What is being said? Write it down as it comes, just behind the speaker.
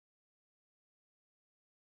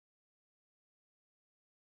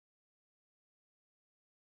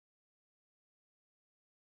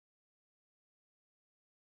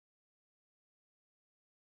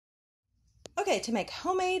Okay, to make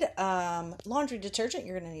homemade laundry detergent,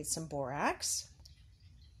 you're going to need some borax,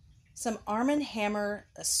 some Arm & Hammer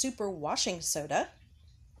super washing soda.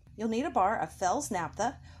 You'll need a bar of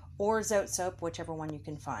Felsnaptha or Zote Soap, whichever one you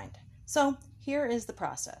can find. So here is the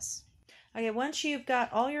process. Okay, once you've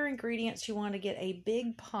got all your ingredients, you want to get a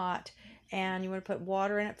big pot and you want to put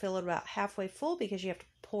water in it, fill it about halfway full because you have to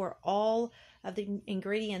pour all of the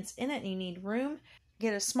ingredients in it and you need room.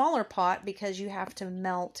 Get a smaller pot because you have to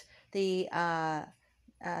melt the Felsnaptha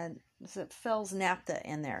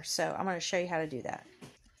in there. So I'm going to show you how to do that.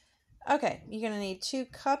 Okay, you're going to need 2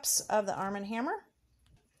 cups of the Arm & Hammer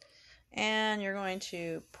and you're going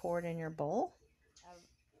to pour it in your bowl.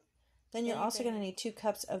 Then you're also going to need 2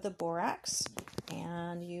 cups of the borax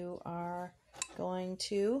and you are going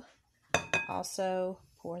to also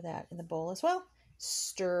pour that in the bowl as well.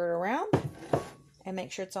 Stir it around and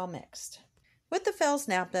make sure it's all mixed. With the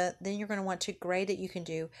Felsnaptha, then you're going to want to grate it. You can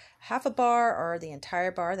do half a bar or the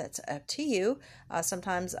entire bar. That's up to you.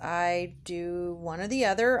 Sometimes I do one or the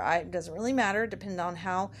other. It doesn't really matter depending on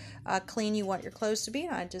how clean you want your clothes to be.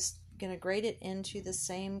 I'm just going to grate it into the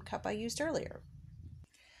same cup I used earlier.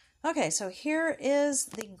 Okay, so here is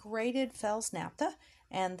the grated Felsnaptha.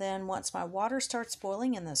 And then once my water starts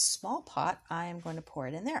boiling in the small pot, I am going to pour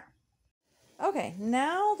it in there. Okay,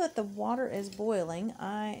 now that the water is boiling,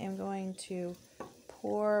 I am going to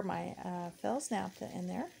pour my Felsnaptha in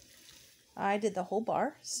there. I did the whole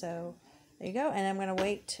bar, so there you go. And I'm going to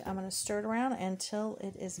wait. I'm going to stir it around until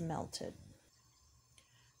it is melted.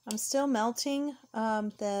 I'm still melting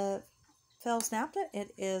the Felsnaptha.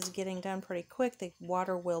 It is getting done pretty quick. The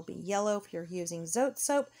water will be yellow if you're using Zote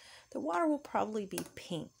soap. The water will probably be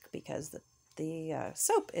pink because the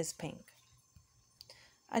soap is pink.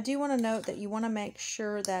 I do want to note that you want to make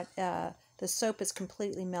sure that the soap is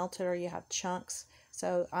completely melted or you have chunks.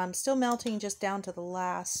 So I'm still melting just down to the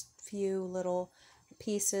last few little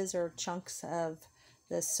pieces or chunks of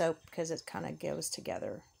the soap because it kind of goes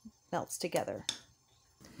together, melts together.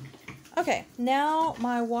 Okay, now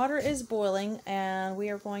my water is boiling and we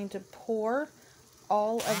are going to pour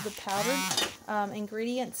all of the powdered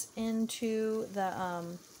ingredients into the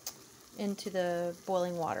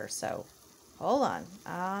boiling water. So hold on,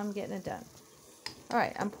 I'm getting it done. All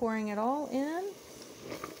right, I'm pouring it all in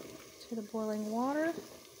to the boiling water.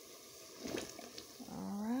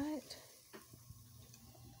 All right.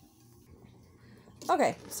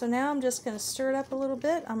 Okay, so now I'm just going to stir it up a little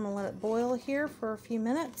bit. I'm going to let it boil here for a few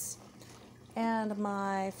minutes. And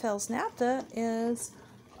my Felsnaptha is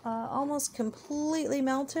almost completely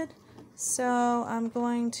melted. So I'm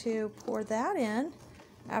going to pour that in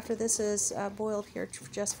after this is boiled here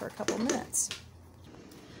just for a couple minutes.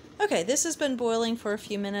 Okay, this has been boiling for a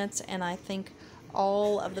few minutes and I think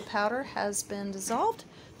all of the powder has been dissolved.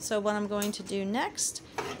 So what I'm going to do next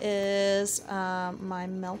is my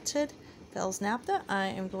melted Felsnaptha. I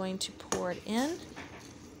am going to pour it in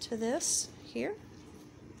to this here.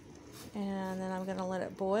 And then I'm going to let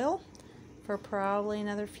it boil for probably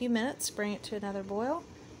another few minutes. Bring it to another boil.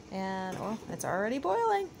 And, well, it's already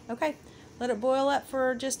boiling. Okay. Let it boil up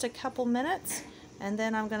for just a couple minutes, and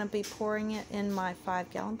then I'm going to be pouring it in my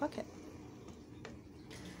 5-gallon bucket.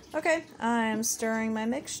 Okay, I'm stirring my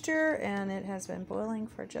mixture, and it has been boiling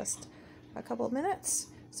for just a couple of minutes.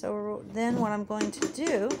 So then what I'm going to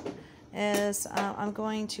do is I'm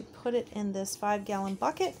going to put it in this 5-gallon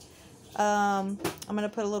bucket. I'm going to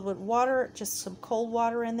put a little bit of water, just some cold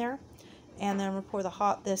water in there, and then I'm going to pour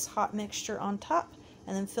this hot mixture on top,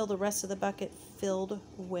 and then fill the rest of the bucket filled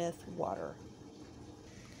with water.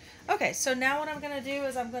 Okay, so now what I'm going to do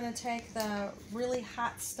is I'm going to take the really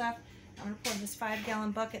hot stuff. I'm going to pour this 5-gallon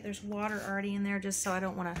bucket. There's water already in there just so I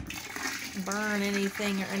don't want to burn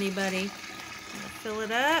anything or anybody. I'm going to fill it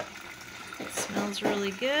up. It smells really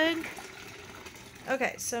good.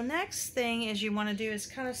 Okay, so next thing is you want to do is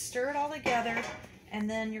kind of stir it all together, and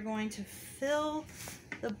then you're going to fill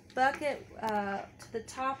the bucket to the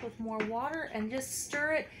top with more water and just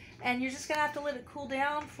stir it. And you're just going to have to let it cool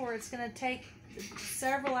down for it's going to take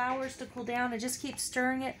several hours to cool down, and just keep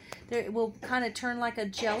stirring it. It will kind of turn like a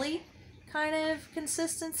jelly kind of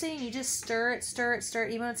consistency. You just stir it, stir it, stir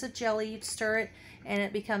it. Even if it's a jelly, you stir it and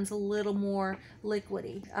it becomes a little more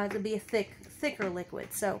liquidy. It'll be a thicker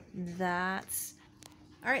liquid. So that's...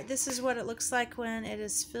 Alright, this is what it looks like when it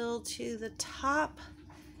is filled to the top.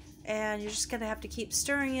 And you're just going to have to keep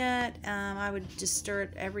stirring it. I would just stir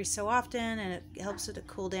it every so often, and it helps it to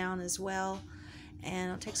cool down as well.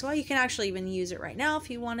 And it takes a while. You can actually even use it right now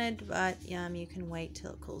if you wanted, but you can wait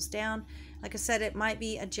till it cools down. Like I said, it might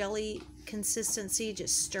be a jelly consistency.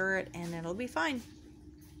 Just stir it and it'll be fine.